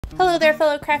Hello there,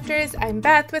 fellow crafters. I'm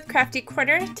Beth with Crafty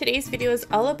Corner. Today's video is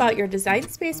all about your design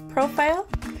space profile,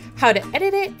 how to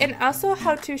edit it, and also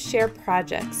how to share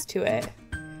projects to it.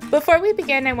 Before we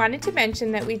begin, I wanted to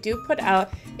mention that we do put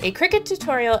out a Cricut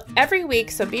tutorial every week,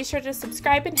 so be sure to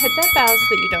subscribe and hit that bell so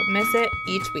that you don't miss it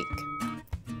each week.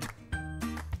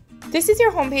 This is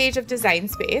your homepage of Design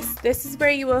Space. This is where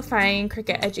you will find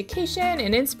Cricut education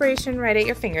and inspiration right at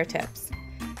your fingertips.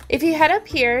 If you head up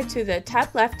here to the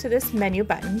top left to this menu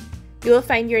button, you will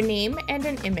find your name and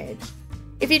an image.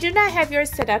 If you do not have yours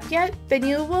set up yet, then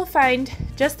you will find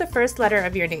just the first letter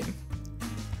of your name.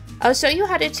 I'll show you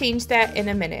how to change that in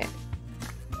a minute.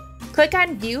 Click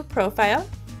on View Profile.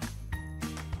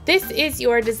 This is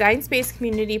your Design Space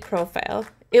community profile.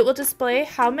 It will display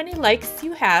how many likes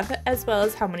you have, as well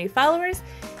as how many followers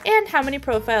and how many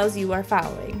profiles you are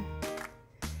following.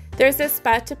 There's a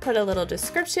spot to put a little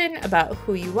description about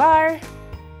who you are,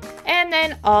 and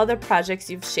then all the projects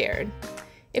you've shared.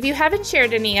 If you haven't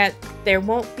shared any yet, there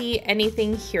won't be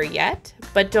anything here yet,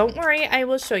 but don't worry, I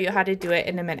will show you how to do it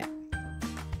in a minute.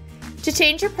 To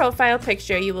change your profile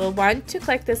picture, you will want to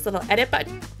click this little edit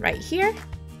button right here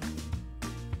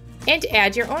and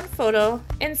add your own photo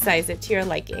and size it to your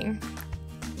liking.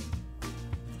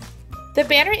 The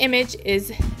banner image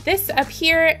is this up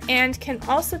here and can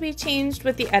also be changed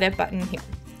with the edit button here.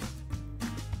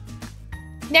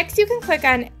 Next, you can click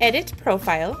on Edit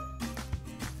Profile.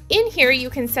 In here, you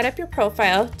can set up your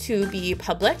profile to be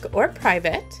public or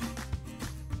private.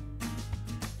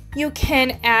 You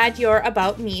can add your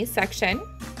About Me section.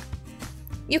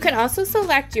 You can also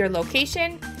select your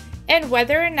location and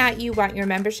whether or not you want your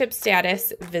membership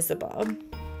status visible.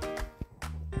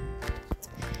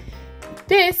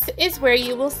 This is where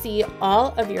you will see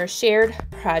all of your shared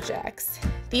projects.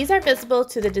 These are visible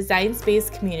to the Design Space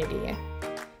community.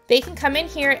 They can come in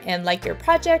here and like your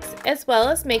projects, as well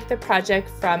as make the project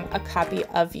from a copy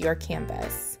of your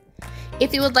canvas.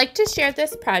 If you would like to share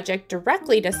this project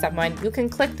directly to someone, you can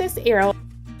click this arrow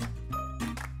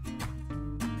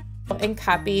and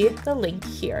copy the link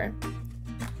here.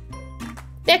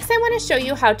 Next, I want to show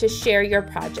you how to share your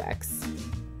projects.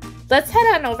 Let's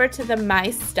head on over to the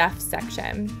My Stuff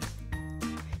section.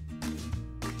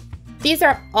 These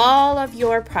are all of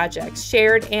your projects,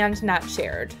 shared and not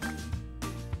shared.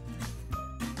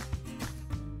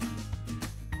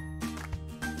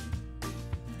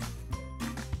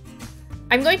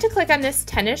 I'm going to click on this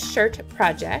tennis shirt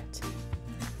project.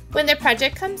 When the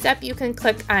project comes up, you can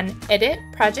click on Edit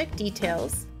Project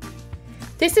Details.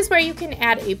 This is where you can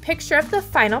add a picture of the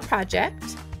final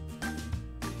project.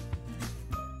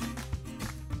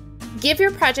 Give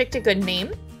your project a good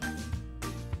name.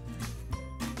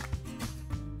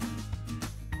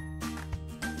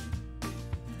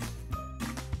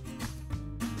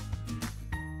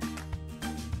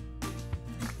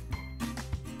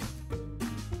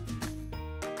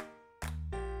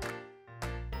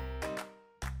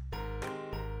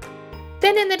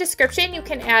 Then in the description, you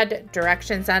can add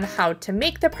directions on how to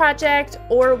make the project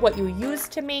or what you use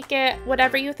to make it,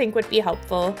 whatever you think would be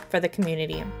helpful for the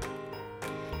community.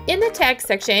 In the tag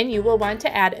section, you will want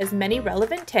to add as many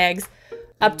relevant tags,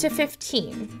 up to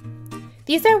 15.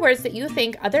 These are words that you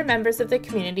think other members of the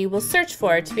community will search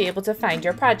for to be able to find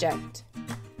your project.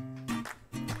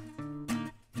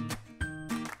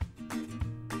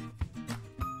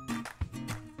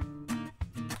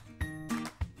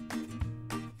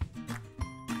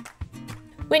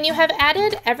 When you have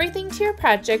added everything to your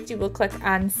project, you will click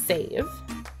on Save.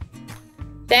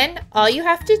 Then all you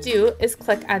have to do is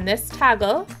click on this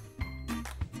toggle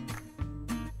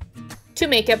to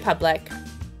make it public.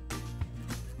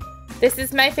 This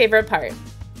is my favorite part.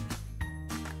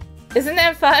 Isn't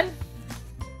that fun?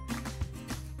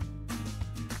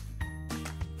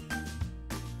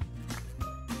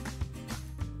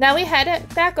 Now we head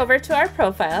back over to our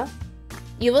profile.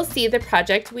 You will see the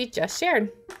project we just shared.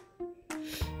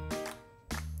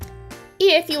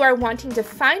 If you are wanting to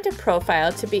find a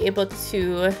profile to be able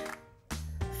to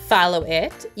follow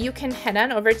it, you can head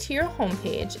on over to your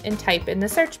homepage and type in the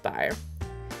search bar.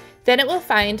 Then it will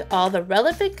find all the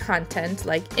relevant content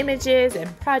like images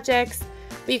and projects,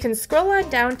 but you can scroll on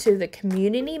down to the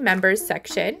community members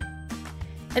section,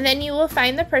 and then you will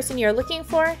find the person you're looking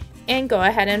for and go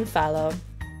ahead and follow.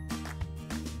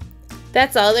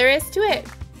 That's all there is to it.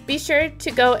 Be sure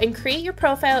to go and create your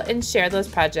profile and share those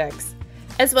projects,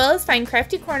 as well as find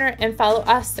Crafty Corner and follow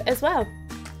us as well.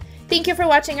 Thank you for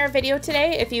watching our video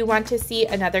today. If you want to see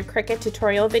another Cricut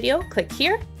tutorial video, click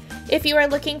here. If you are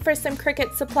looking for some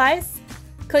Cricut supplies,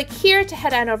 click here to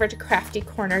head on over to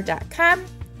Craft-e-Corner.com,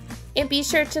 and be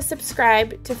sure to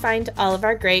subscribe to find all of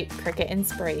our great Cricut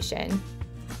inspiration.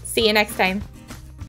 See you next time.